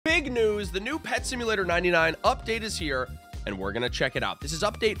big news. The new Pet Simulator 99 update is here, and we're going to check it out. This is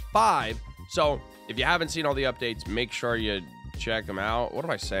update 5, so if you haven't seen all the updates, make sure you check them out. What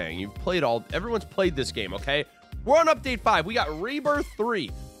am I saying? Everyone's played this game, okay? We're on update 5. We got Rebirth 3.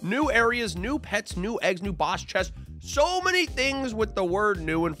 New areas, new pets, new eggs, new boss chests. So many things with the word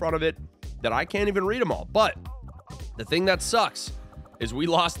new in front of it that I can't even read them all. But the thing that sucks is we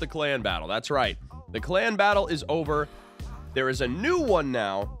lost the clan battle. That's right. The clan battle is over. There is a new one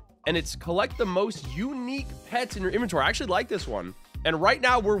now, and it's collect the most unique pets in your inventory. I actually like this one. And right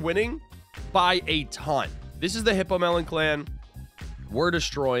now we're winning by a ton. This is the Hippo Melon clan. We're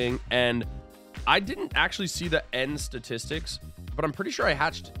destroying, and I didn't actually see the end statistics, but I'm pretty sure I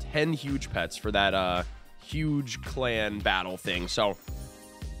hatched 10 huge pets for that huge clan battle thing. So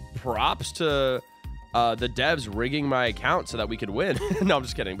props to the devs rigging my account so that we could win. No, I'm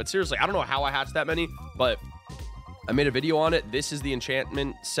just kidding. But seriously, I don't know how I hatched that many, but I made a video on it. This is the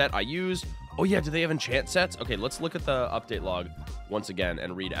enchantment set I used. Oh yeah, do they have enchant sets? Okay, let's look at the update log once again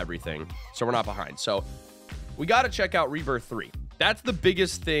and read everything so we're not behind. So we got to check out Rebirth 3. That's the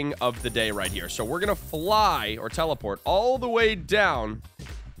biggest thing of the day right here. So we're going to fly or teleport all the way down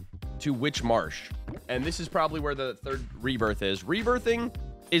to Witch Marsh. And this is probably where the third rebirth is. Rebirthing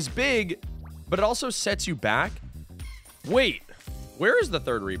is big, but it also sets you back. Wait, where is the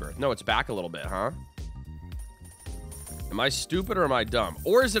third rebirth? No, it's back a little bit, huh? Am I stupid or am I dumb?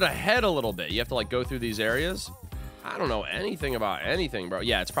 Or is it ahead a little bit? You have to like go through these areas? I don't know anything about anything, bro.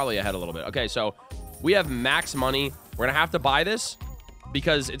 Yeah, it's probably ahead a little bit. Okay, so we have max money. We're gonna have to buy this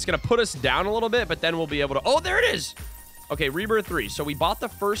because it's gonna put us down a little bit, but then we'll be able to... Oh, there it is! Okay, Rebirth 3. So we bought the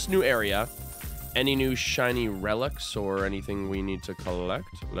first new area. Any new shiny relics or anything we need to collect?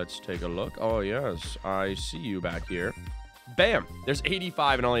 Let's take a look. Oh, yes. I see you back here. Bam! There's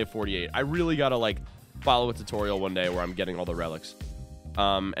 85 and I only have 48. I really gotta, like, follow a tutorial one day where I'm getting all the relics.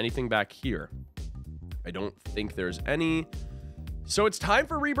 Anything back here? I don't think there's any. So it's time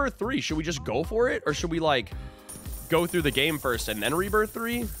for Rebirth 3. Should we just go for it? Or should we, like, go through the game first and then Rebirth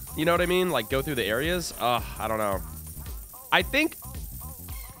 3? You know what I mean? Like, go through the areas? I don't know. I think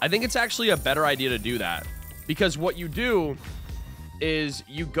it's actually a better idea to do that. Because what you do is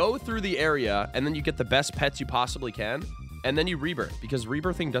you go through the area and then you get the best pets you possibly can. And then you rebirth. Because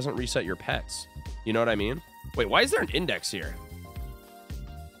rebirthing doesn't reset your pets. You know what I mean? Wait, why is there an index here?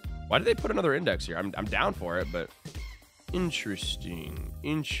 Why did they put another index here? I'm down for it, but... Interesting.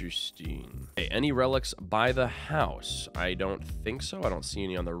 Interesting. Okay, any relics by the house? I don't think so. I don't see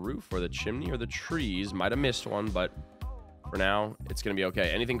any on the roof or the chimney or the trees. Might have missed one, but for now, it's going to be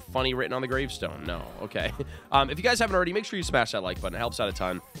okay. Anything funny written on the gravestone? No. Okay. If you guys haven't already, make sure you smash that like button. It helps out a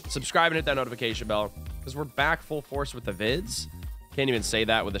ton. Subscribe and hit that notification bell because we're back full force with the vids. Can't even say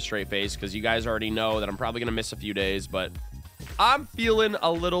that with a straight face because you guys already know that I'm probably going to miss a few days, but I'm feeling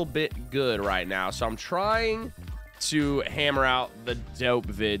a little bit good right now. So I'm trying to hammer out the dope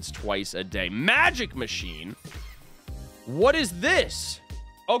vids twice a day. Magic machine? What is this?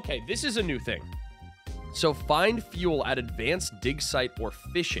 Okay, this is a new thing. So find fuel at advanced dig site or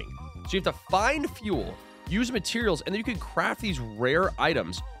fishing. So you have to find fuel, use materials, and then you can craft these rare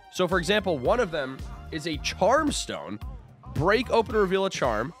items. So for example, one of them is a charm stone. Break, open, or reveal a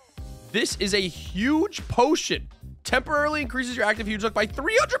charm. This is a huge potion. Temporarily increases your active huge luck by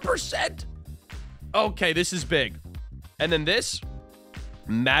 300%. Okay, this is big. And then this,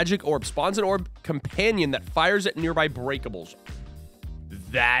 magic orb. Spawns an orb companion that fires at nearby breakables.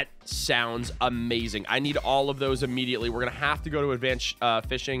 That sounds amazing. I need all of those immediately. We're going to have to go to advanced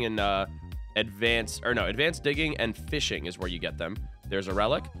fishing and advanced digging and fishing is where you get them. There's a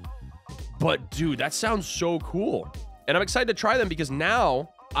relic. But dude, that sounds so cool. And I'm excited to try them because now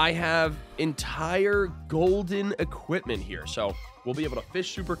I have entire golden equipment here. So we'll be able to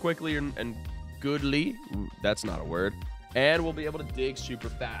fish super quickly and goodly. That's not a word. And we'll be able to dig super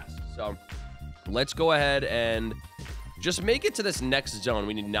fast. So let's go ahead and just make it to this next zone.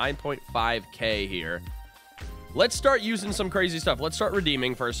 We need 9.5K here. Let's start using some crazy stuff. Let's start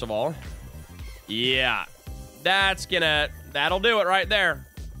redeeming, first of all. Yeah, that'll do it right there.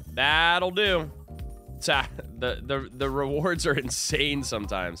 That'll do. The rewards are insane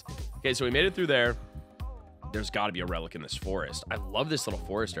sometimes. Okay, so we made it through there. There's got to be a relic in this forest. I love this little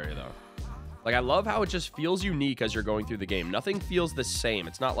forest area, though. Like, I love how it just feels unique as you're going through the game. Nothing feels the same.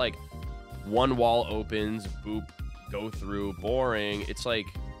 It's not like one wall opens, boop, go through, boring. It's like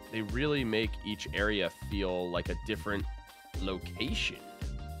they really make each area feel like a different location,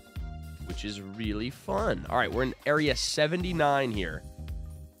 which is really fun. All right, we're in area 79 here.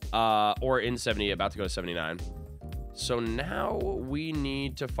 Or in 70, about to go to 79. So now we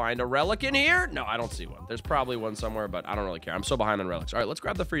need to find a relic in here. No, I don't see one. There's probably one somewhere, but I don't really care. I'm so behind on relics. All right, let's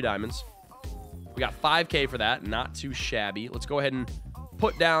grab the free diamonds. We got 5K for that. Not too shabby. Let's go ahead and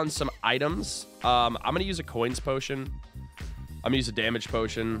put down some items. I'm going to use a coins potion. I'm going to use a damage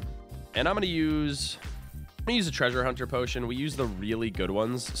potion. And I'm going to use a treasure hunter potion. We use the really good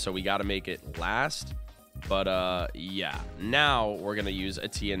ones, so we got to make it last. But, yeah. Now we're going to use a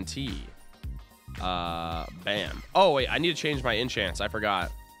TNT. Bam. Oh, wait. I need to change my enchants. I forgot.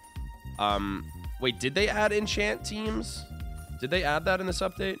 Wait, did they add enchant teams? Did they add that in this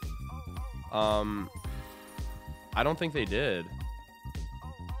update? I don't think they did.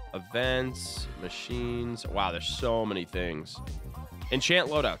 Events, machines. Wow, there's so many things. Enchant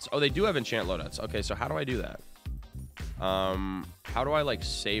loadouts. Oh, they do have enchant loadouts. Okay, so how do I do that? How do I, like,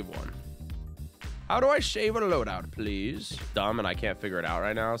 save one? How do I save a loadout, please? Dumb, and I can't figure it out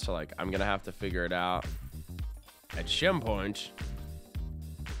right now, so, like, I'm gonna have to figure it out at some point.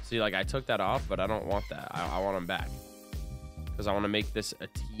 See, like, I took that off, but I don't want that. I want them back. Because I want to make this a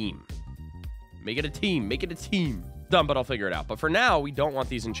team. Make it a team. Make it a team. Dumb, but I'll figure it out. But for now, we don't want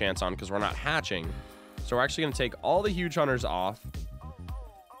these enchants on because we're not hatching. So we're actually going to take all the huge hunters off.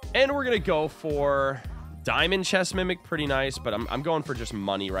 And we're going to go for diamond chest mimic. Pretty nice, but I'm going for just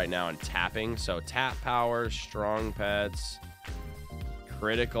money right now and tapping. So tap power, strong pets,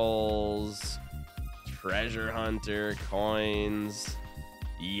 criticals, treasure hunter, coins.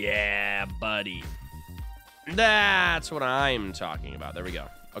 Yeah, buddy. That's what I'm talking about. There we go.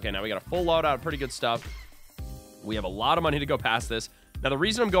 Okay, now we got a full loadout of pretty good stuff. We have a lot of money to go past this. Now, the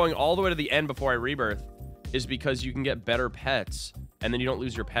reason I'm going all the way to the end before I rebirth is because you can get better pets, and then you don't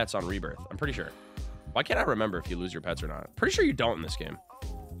lose your pets on rebirth. I'm pretty sure. Why can't I remember if you lose your pets or not? Pretty sure you don't in this game.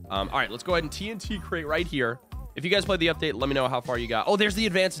 All right, let's go ahead and TNT crate right here. If you guys played the update, let me know how far you got. Oh, there's the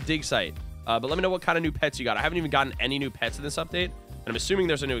advanced dig site. But let me know what kind of new pets you got. I haven't even gotten any new pets in this update, and I'm assuming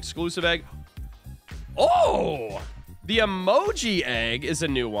there's a new exclusive egg. Oh, the emoji egg is a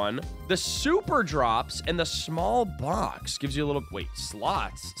new one. The super drops and the small box gives you a little, wait,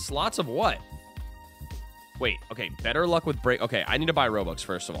 slots. Slots of what? Wait, okay, better luck with break. Okay, I need to buy Robux,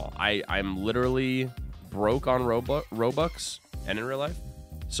 first of all. I'm literally broke on Robux and in real life.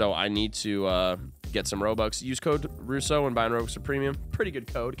 So I need to get some Robux. Use code Russo when buying Robux for premium. Pretty good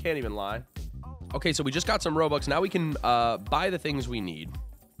code, can't even lie. Okay, so we just got some Robux. Now we can buy the things we need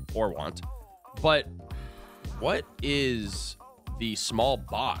or want. But what is the small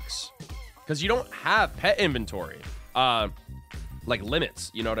box? Because you don't have pet inventory, like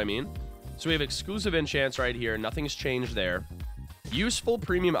limits, you know what I mean? So we have exclusive enchants right here. Nothing's changed there. Useful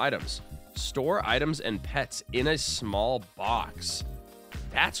premium items. Store items and pets in a small box.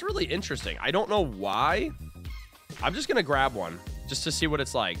 That's really interesting. I don't know why. I'm just going to grab one just to see what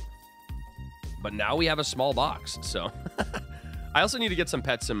it's like. But now we have a small box, so... I also need to get some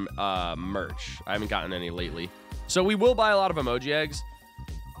pets and merch. I haven't gotten any lately. So we will buy a lot of emoji eggs.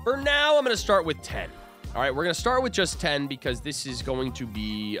 For now, I'm going to start with 10. All right, we're going to start with just 10 because this is going to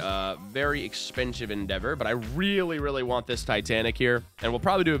be a very expensive endeavor. But I really, really want this Titanic here. And we'll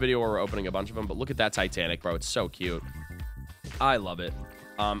probably do a video where we're opening a bunch of them. But look at that Titanic, bro. It's so cute. I love it.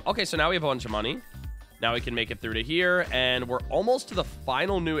 Okay, so now we have a bunch of money. Now we can make it through to here. And we're almost to the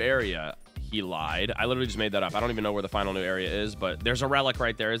final new area. He lied. I literally just made that up. I don't even know where the final new area is, but there's a relic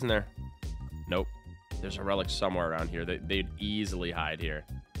right there, isn't there? Nope. There's a relic somewhere around here. They'd easily hide here.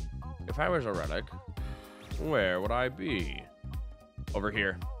 If I was a relic, where would I be? Over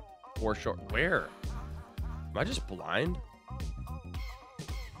here. For sure. Where? Am I just blind?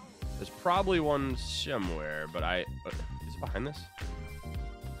 There's probably one somewhere, but is it behind this?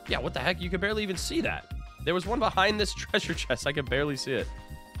 Yeah, what the heck? You can barely even see that. There was one behind this treasure chest. I could barely see it.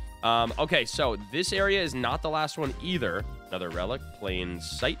 Okay, so this area is not the last one either. Another relic, plain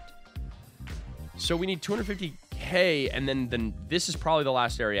sight. So we need 250K, and then this is probably the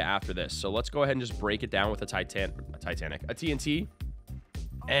last area after this. So let's go ahead and just break it down with a TNT.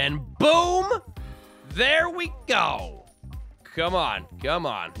 And boom! There we go! Come on, come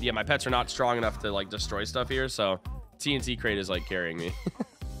on. Yeah, my pets are not strong enough to, like, destroy stuff here, so TNT crate is, like, carrying me.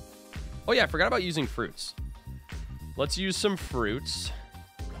 Oh, yeah, I forgot about using fruits. Let's use some fruits.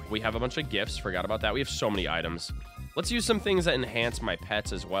 We have a bunch of gifts. Forgot about that. We have so many items. Let's use some things that enhance my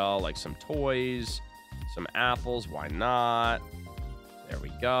pets as well, like some toys, some apples. Why not? There we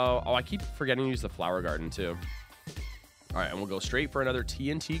go. Oh, I keep forgetting to use the flower garden, too. All right, and we'll go straight for another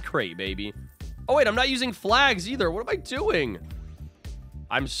TNT crate, baby. Oh, wait, I'm not using flags either. What am I doing?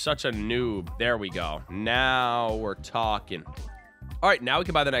 I'm such a noob. There we go. Now we're talking. All right, now we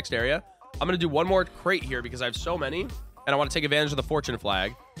can buy the next area. I'm going to do one more crate here because I have so many, and I want to take advantage of the fortune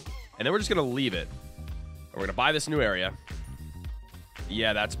flag. And then we're just going to leave it. We're going to buy this new area.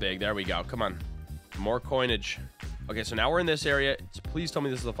 Yeah, that's big. There we go. Come on. More coinage. Okay, so now we're in this area. So please tell me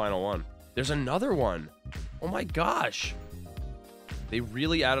this is the final one. There's another one. Oh my gosh. They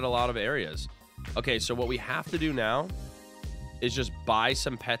really added a lot of areas. Okay, so what we have to do now is just buy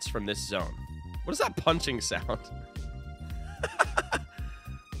some pets from this zone. What is that punching sound?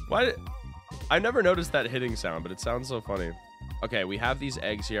 Why? I never noticed that hitting sound, but it sounds so funny. Okay, we have these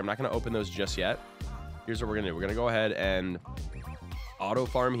eggs here. I'm not going to open those just yet. Here's what we're going to do. We're going to go ahead and auto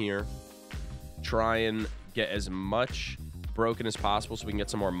farm here. Try and get as much broken as possible so we can get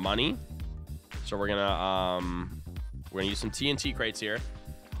some more money. So we're gonna use some TNT crates here.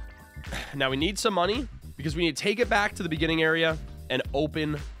 Now we need some money because we need to take it back to the beginning area and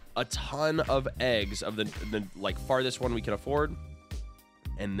open a ton of eggs of the like farthest one we can afford.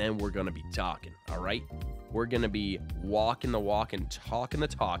 And then we're gonna be talking, all right? We're gonna be walking the walk and talking the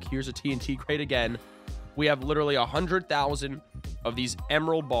talk. Here's a TNT crate again. We have literally 100,000 of these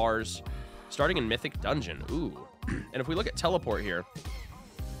emerald bars starting in Mythic Dungeon. Ooh. And if we look at teleport here,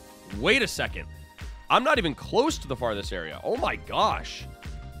 wait a second. I'm not even close to the farthest area. Oh my gosh.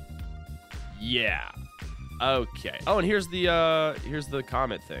 Yeah. Okay. Oh, and here's the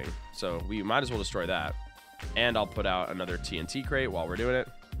comet thing. So we might as well destroy that. And I'll put out another TNT crate while we're doing it.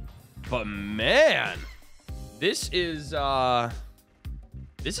 But man, this is a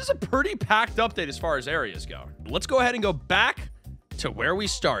pretty packed update as far as areas go. Let's go ahead and go back to where we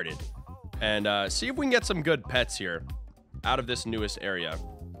started and see if we can get some good pets here out of this newest area.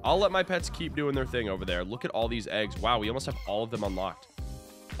 I'll let my pets keep doing their thing over there. Look at all these eggs. Wow, we almost have all of them unlocked.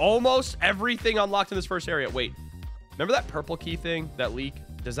 Almost everything unlocked in this first area. Wait, remember that purple key thing, that leak?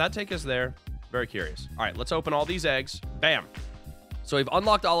 Does that take us there? Very curious. All right, let's open all these eggs. Bam. So we've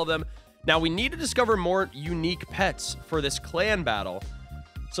unlocked all of them. Now we need to discover more unique pets for this clan battle.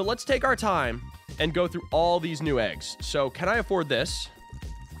 So let's take our time and go through all these new eggs. So can I afford this?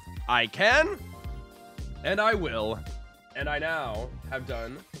 I can, and I will. And I now have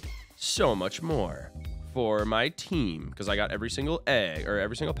done so much more for my team because I got every single egg or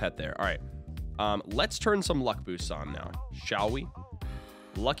every single pet there. All right. Let's turn some luck boosts on now, shall we?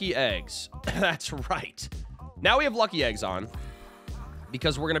 Lucky eggs. That's right. Now we have lucky eggs on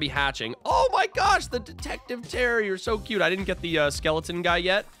because we're going to be hatching. Oh my gosh, the Detective Terrier, so cute. I didn't get the skeleton guy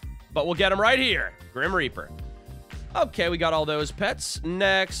yet, but we'll get him right here. Grim Reaper. Okay, we got all those pets.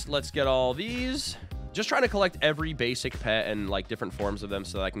 Next, let's get all these. Just trying to collect every basic pet and like different forms of them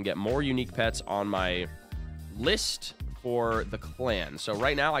so that I can get more unique pets on my list for the clan. So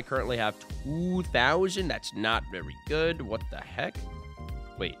right now I currently have 2,000. That's not very good. What the heck?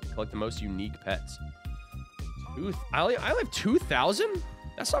 Wait, collect the most unique pets. I only have 2,000?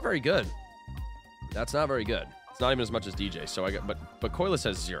 That's not very good. That's not very good. It's not even as much as DJ. So I got, but Coilus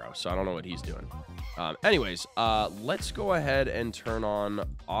has 0, so I don't know what he's doing. Anyways, let's go ahead and turn on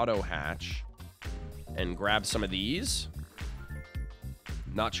auto hatch and grab some of these.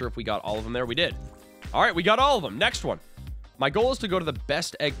 Not sure if we got all of them there. We did. All right, we got all of them. Next one. My goal is to go to the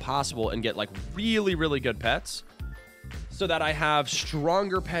best egg possible and get like really, really good pets so that I have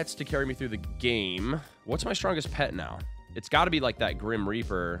stronger pets to carry me through the game. What's my strongest pet now? It's got to be like that Grim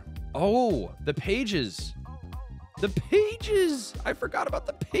Reaper. Oh, the pages. The pages. I forgot about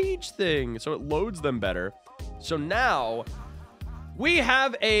the page thing. So it loads them better. So now we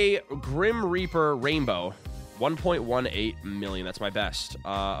have a Grim Reaper Rainbow. 1.18 million. That's my best.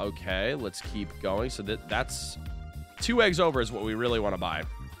 Okay, let's keep going. So that's 2 eggs over is what we really want to buy.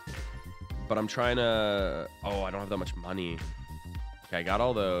 But I'm trying to... Oh, I don't have that much money. Okay, I got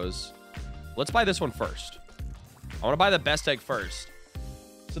all those. Let's buy this one first. I want to buy the best egg first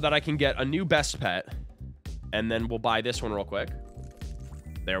so that I can get a new best pet. And then we'll buy this one real quick.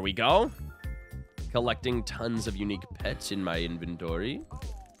 There we go. Collecting tons of unique pets in my inventory.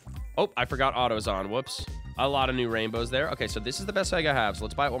 Oh, I forgot autos on. Whoops. A lot of new rainbows there. Okay, so this is the best egg I have. So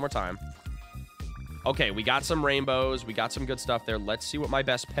let's buy it one more time. Okay, we got some rainbows. We got some good stuff there. Let's see what my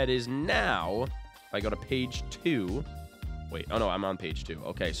best pet is now. If I go to page 2. Wait, oh no, I'm on page 2.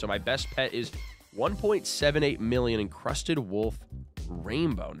 Okay, so my best pet is 1.78 million encrusted wolf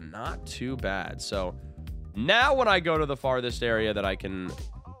rainbow. Not too bad. So now when I go to the farthest area that I can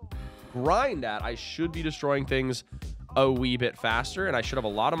grind at, I should be destroying things a wee bit faster, and I should have a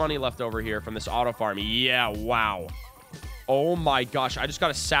lot of money left over here from this auto farm. Yeah, wow. Oh my gosh, I just got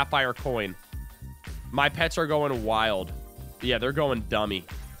a sapphire coin. My pets are going wild. Yeah, they're going dummy.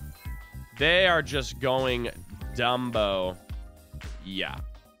 They are just going Dumbo. Yeah.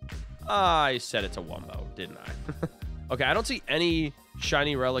 I said it's a Wumbo, didn't I? Okay, I don't see any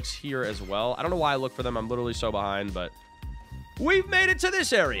shiny relics here as well. I don't know why I look for them. I'm literally so behind, but we've made it to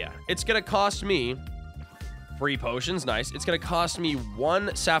this area. It's going to cost me Free potions, nice. It's gonna cost me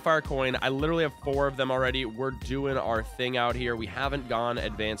 1 sapphire coin. I literally have 4 of them already. We're doing our thing out here. We haven't gone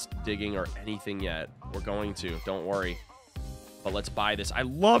advanced digging or anything yet. We're going to, don't worry. But let's buy this. I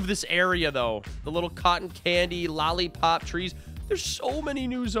love this area, though. The little cotton candy, lollipop trees. There's so many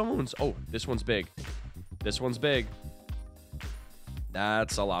new zones. Oh, this one's big. This one's big.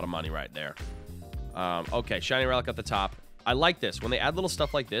 That's a lot of money right there. Okay, shiny relic at the top. I like this. When they add little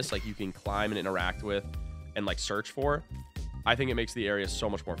stuff like this, like you can climb and interact with and like search for, I think it makes the area so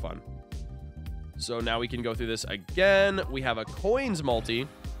much more fun. So now we can go through this again. We have a coins multi,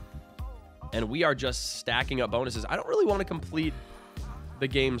 and we are just stacking up bonuses. I don't really want to complete the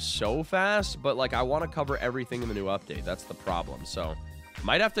game so fast, but like I want to cover everything in the new update. That's the problem. So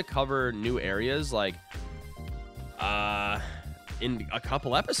might have to cover new areas like in a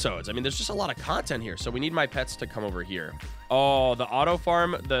couple episodes. I mean, there's just a lot of content here. So we need my pets to come over here. Oh, the auto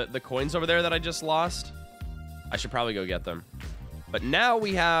farm, the coins over there that I just lost. I should probably go get them. But now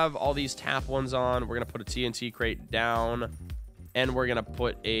we have all these tap ones on. We're going to put a TNT crate down. And we're going to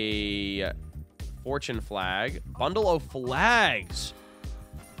put a fortune flag. Bundle of flags.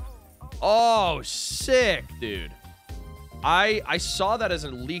 Oh, sick, dude. I saw that as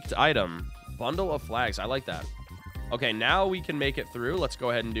a leaked item. Bundle of flags. I like that. Okay, now we can make it through. Let's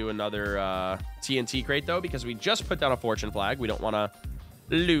go ahead and do another TNT crate, though, because we just put down a fortune flag. We don't want to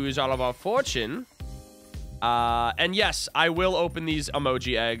lose all of our fortune. And yes, I will open these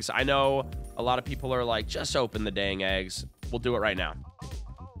emoji eggs. I know a lot of people are like, just open the dang eggs. We'll do it right now.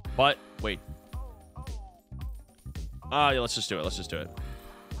 But, wait. Yeah, let's just do it. Let's just do it.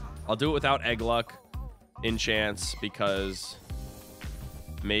 I'll do it without egg luck in chance because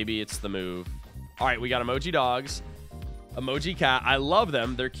maybe it's the move. All right, we got emoji dogs. Emoji cat. I love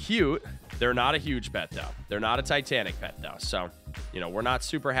them. They're cute. They're not a huge pet, though. They're not a Titanic pet, though. So, you know, we're not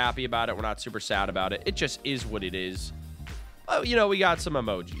super happy about it. We're not super sad about it. It just is what it is. Oh, you know, we got some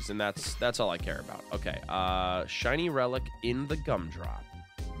emojis, and that's all I care about. Okay, shiny relic in the gumdrop.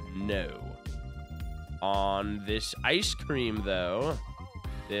 No. On this ice cream, though,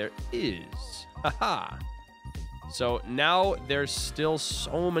 there is. Haha. So now there's still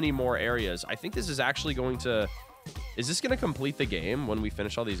so many more areas. I think this is actually going to... Is this going to complete the game when we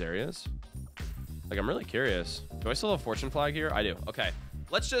finish all these areas? Like, I'm really curious. Do I still have a fortune flag here? I do. Okay.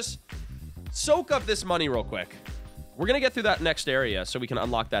 Let's just soak up this money real quick. We're going to get through that next area so we can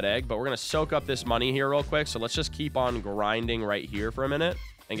unlock that egg, but we're going to soak up this money here real quick. So let's just keep on grinding right here for a minute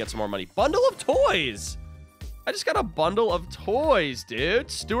and get some more money. Bundle of toys! I just got a bundle of toys, dude.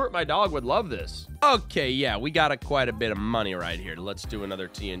 Stuart, my dog, would love this. Okay, yeah, we got quite a bit of money right here. Let's do another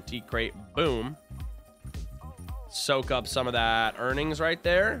TNT crate. Boom. Soak up some of that earnings right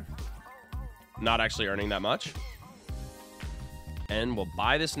there. Not actually earning that much. And we'll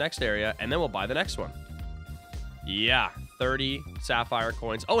buy this next area, and then we'll buy the next one. Yeah, 30 sapphire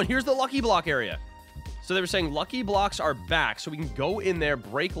coins. Oh, and here's the lucky block area. So they were saying lucky blocks are back, so we can go in there,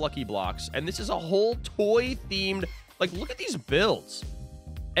 break lucky blocks, and this is a whole toy-themed... Like, look at these builds.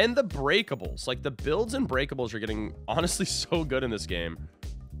 And the breakables. Like, the builds and breakables are getting, honestly, so good in this game.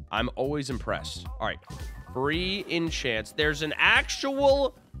 I'm always impressed. All right. Free enchants. There's an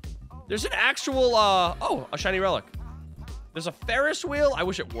actual... oh, a shiny relic. There's a Ferris wheel. I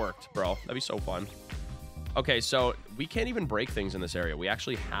wish it worked, bro. That'd be so fun. Okay, so we can't even break things in this area. We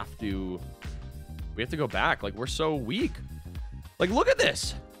actually have to... We have to go back. Like, we're so weak. Like, look at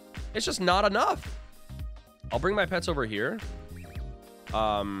this. It's just not enough. I'll bring my pets over here.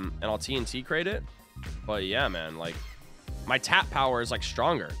 And I'll TNT crate it. But yeah, man, like, my tap power is, like,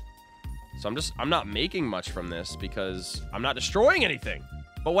 stronger. So I'm not making much from this because I'm not destroying anything.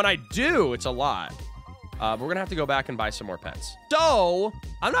 But when I do, it's a lot. We're going to have to go back and buy some more pets. So,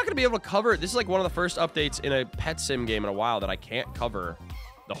 I'm not going to be able to cover... This is like one of the first updates in a pet sim game in a while that I can't cover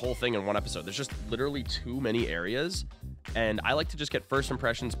the whole thing in one episode. There's just literally too many areas. And I like to just get first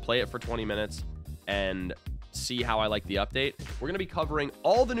impressions, play it for 20 minutes, and see how I like the update. We're going to be covering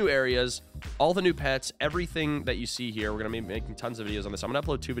all the new areas, all the new pets, everything that you see here. We're going to be making tons of videos on this. I'm going to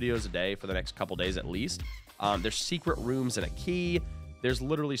upload 2 videos a day for the next couple days at least. There's secret rooms and a key. There's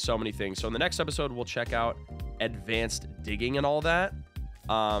literally so many things. So in the next episode, we'll check out advanced digging and all that.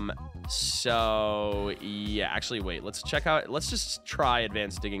 So yeah, actually, wait, let's just try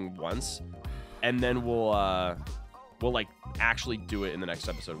advanced digging once, and then we'll like actually do it in the next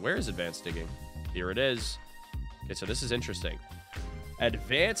episode. Where is advanced digging? Here it is. Okay, so this is interesting.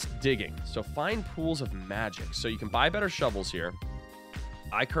 Advanced digging. So find pools of magic. So you can buy better shovels here.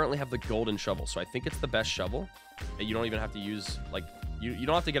 I currently have the golden shovel, so I think it's the best shovel. You don't even have to use, like, you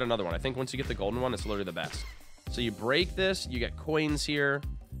don't have to get another one. I think once you get the golden one, it's literally the best. So you break this, you get coins here,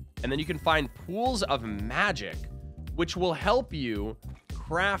 And then you can find pools of magic, which will help you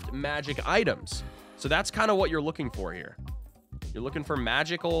craft magic items. So that's kind of what you're looking for here. You're looking for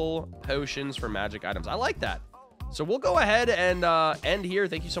magical potions for magic items. I like that. So we'll go ahead and end here.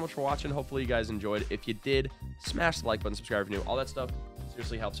 Thank you so much for watching. Hopefully you guys enjoyed. If you did, smash the like button, subscribe if you're new. All that stuff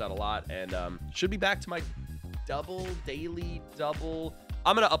seriously helps out a lot. And should be back to my daily double.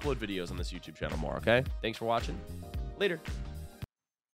 I'm going to upload videos on this YouTube channel more, okay? Thanks for watching. Later.